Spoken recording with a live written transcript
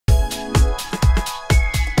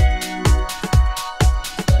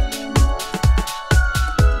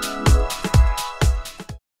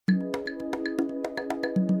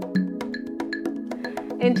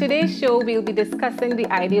show, we'll be discussing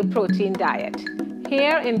the ideal protein diet.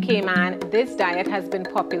 Here in Cayman, this diet has been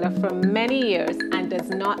popular for many years and does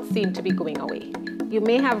not seem to be going away. You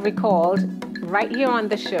may have recalled right here on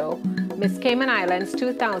the show, Miss Cayman Islands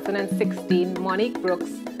 2016, Monique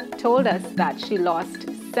Brooks, told us that she lost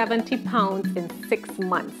 70 pounds in 6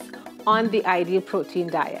 months on the ideal protein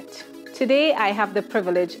diet. Today, I have the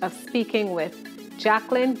privilege of speaking with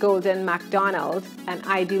Jacqueline Golden McDonald, an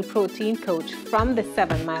ideal protein coach from the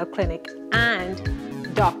 7 Mile Clinic, and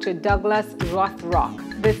Dr. Douglas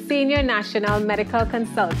Rothrock, the Senior National Medical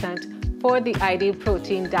Consultant for the ideal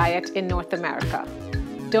protein diet in North America.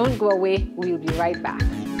 Don't go away, we'll be right back.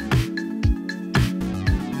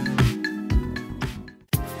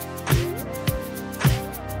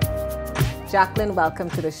 Jacqueline,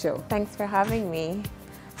 welcome to the show. Thanks for having me.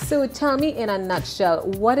 So tell me in a nutshell,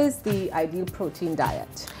 what is the ideal protein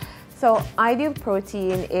diet? So ideal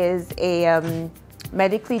protein is a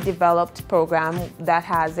medically developed program that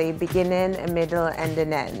has a beginning, a middle, and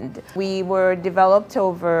an end. We were developed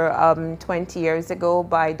over 20 years ago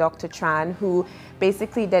by Dr. Tran, who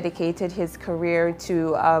basically dedicated his career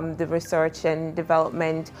to the research and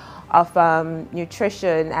development of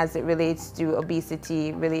nutrition as it relates to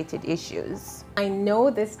obesity-related issues. I know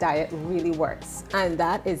this diet really works, and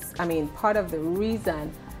that is, part of the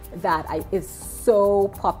reason that it's so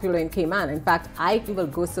popular in Cayman. In fact, I will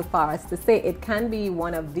go so far as to say it can be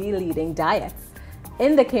one of the leading diets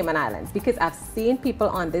in the Cayman Islands, because I've seen people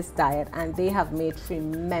on this diet and they have made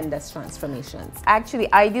tremendous transformations.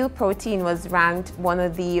 Actually, ideal protein was ranked one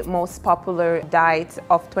of the most popular diets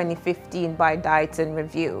of 2015 by Diets in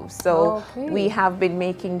Review. So we have been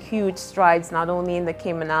making huge strides not only in the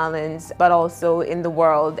Cayman Islands but also in the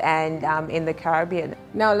world and in the Caribbean.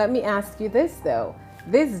 Now let me ask you this though.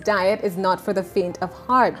 This diet is not for the faint of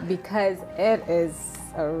heart because it is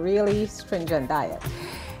a really stringent diet.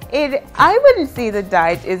 I wouldn't say the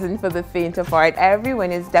diet isn't for the faint of heart.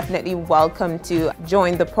 Everyone is definitely welcome to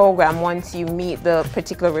join the program once you meet the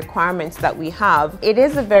particular requirements that we have. It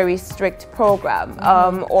is a very strict program.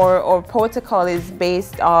 Our protocol is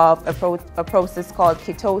based off a process called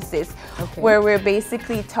ketosis, where we're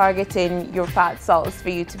basically targeting your fat cells for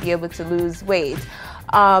you to be able to lose weight.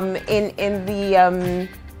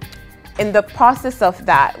 In the process of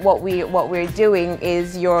that, what we're doing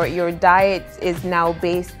is your diet is now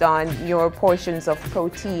based on your portions of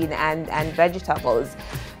protein and vegetables.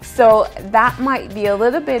 So that might be a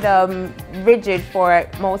little bit rigid for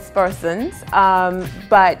most persons,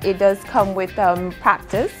 but it does come with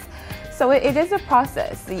practice. So it is a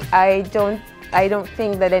process. I don't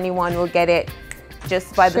think that anyone will get it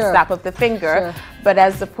just by the snap of the finger, but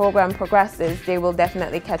as the program progresses, they will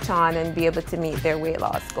definitely catch on and be able to meet their weight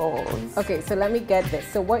loss goals. Okay, so let me get this.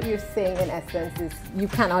 So what you're saying in essence is you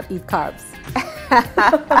cannot eat carbs.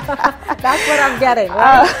 That's what I'm getting,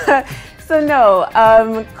 right? So no,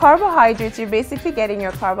 carbohydrates, you're basically getting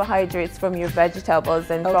your carbohydrates from your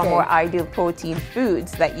vegetables and from more ideal protein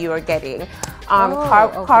foods that you are getting.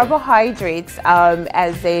 Carbohydrates,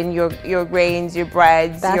 as in your grains, your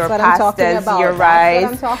breads, your pastas, your rice.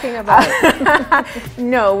 That's what I'm talking about.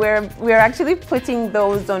 No, we're actually putting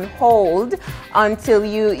those on hold until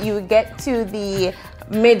you get to the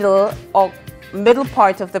middle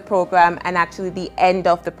part of the program and actually the end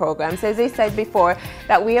of the program. So as I said before,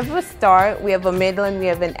 that we have a start, we have a middle, and we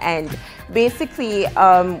have an end. Basically,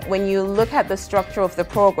 when you look at the structure of the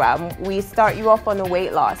program, we start you off on a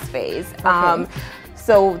weight loss phase.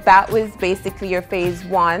 So that was basically your phase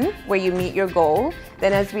 1, where you meet your goal.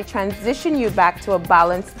 Then as we transition you back to a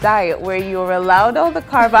balanced diet where you're allowed all the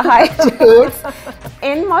carbohydrates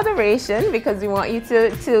in moderation, because we want you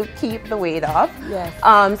to keep the weight off.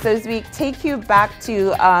 So as we take you back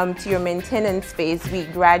to your maintenance phase, we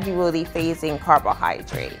gradually phase in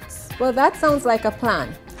carbohydrates. Well, that sounds like a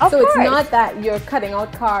plan. So it's not that you're cutting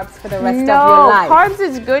out carbs for the rest of your life. No, carbs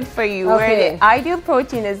is good for you. Where the ideal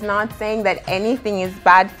protein is not saying that anything is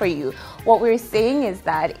bad for you. What we're saying is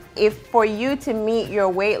that if for you to meet your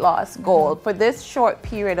weight loss goal for this short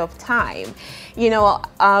period of time,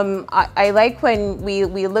 I like when we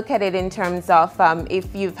look at it in terms of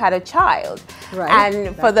if you've had a child,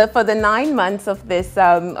 and for the 9 months of this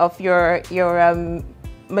of your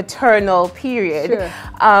maternal period,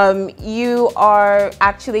 you are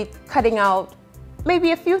actually cutting out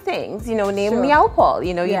maybe a few things, namely alcohol.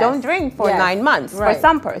 You don't drink for 9 months for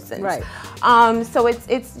some persons. So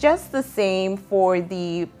it's just the same for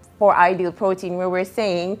ideal protein, where we're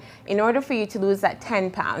saying in order for you to lose that 10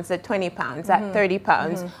 pounds, that 20 pounds, that 30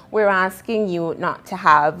 pounds, we're asking you not to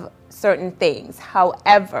have certain things.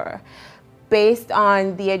 However, based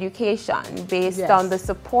on the education, based Yes. on the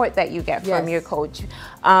support that you get from Yes. your coach,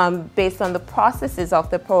 based on the processes of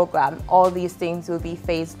the program, all these things will be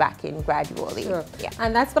phased back in gradually. Sure. Yeah.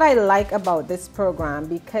 And that's what I like about this program,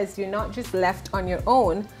 because you're not just left on your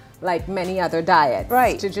own like many other diets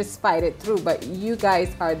Right. to just fight it through, but you guys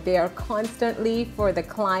are there constantly for the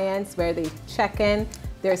clients where they check in.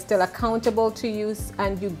 They're still accountable to you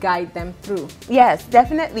and you guide them through. Yes,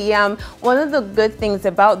 definitely. One of the good things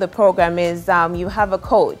about the program is you have a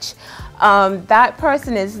coach. That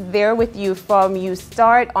person is there with you from you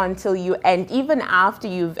start until you end. Even after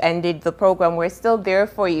you've ended the program, we're still there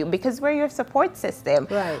for you because we're your support system.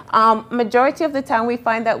 Right. Majority of the time we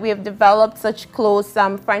find that we have developed such close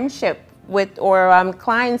friendship with our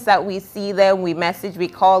clients that we see them, we message, we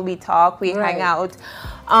call, we talk, we Right. hang out.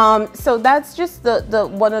 So that's just the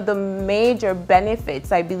one of the major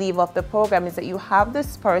benefits, I believe, of the program is that you have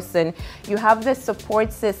this person, you have this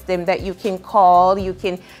support system that you can call, you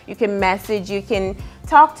can message, you can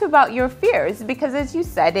talk to about your fears, because as you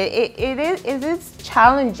said, it is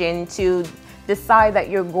challenging to decide that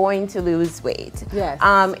you're going to lose weight. Yes.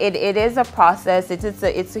 It is a process,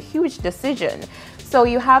 it's a huge decision. So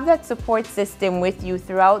you have that support system with you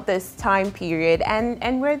throughout this time period,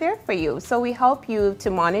 and we're there for you. So we help you to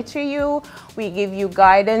monitor you, we give you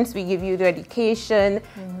guidance, we give you the education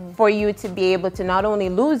for you to be able to not only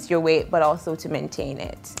lose your weight, but also to maintain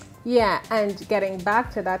it. Yeah, and getting back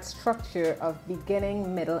to that structure of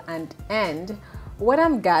beginning, middle, and end, what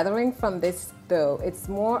I'm gathering from this though, it's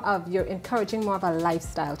more of you're encouraging more of a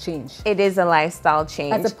lifestyle change. It is a lifestyle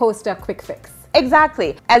change. As opposed to a quick fix.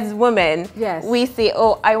 Exactly. As women, Yes. we say,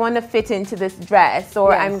 oh, I want to fit into this dress,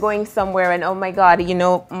 or Yes. I'm going somewhere and oh my God, you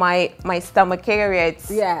know, my stomach area, it's...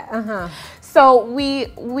 Yeah, So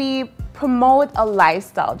we promote a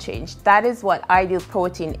lifestyle change. That is what Ideal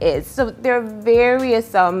Protein is. So there are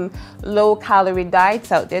various low-calorie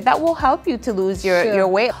diets out there that will help you to lose your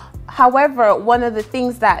weight. However, one of the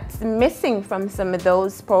things that's missing from some of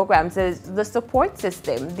those programs is the support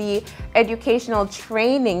system, the educational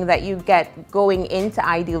training that you get going into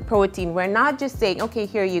Ideal Protein. We're not just saying, okay,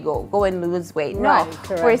 here you go and lose weight. No, Right,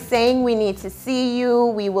 correct. we're saying we need to see you,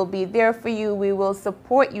 we will be there for you, we will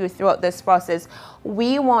support you throughout this process.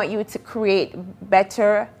 We want you to create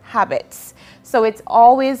better habits. So it's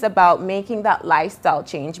always about making that lifestyle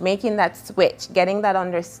change, making that switch, getting that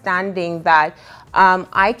understanding that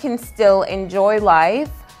I can still enjoy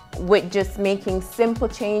life with just making simple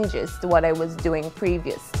changes to what I was doing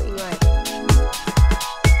previously. Right.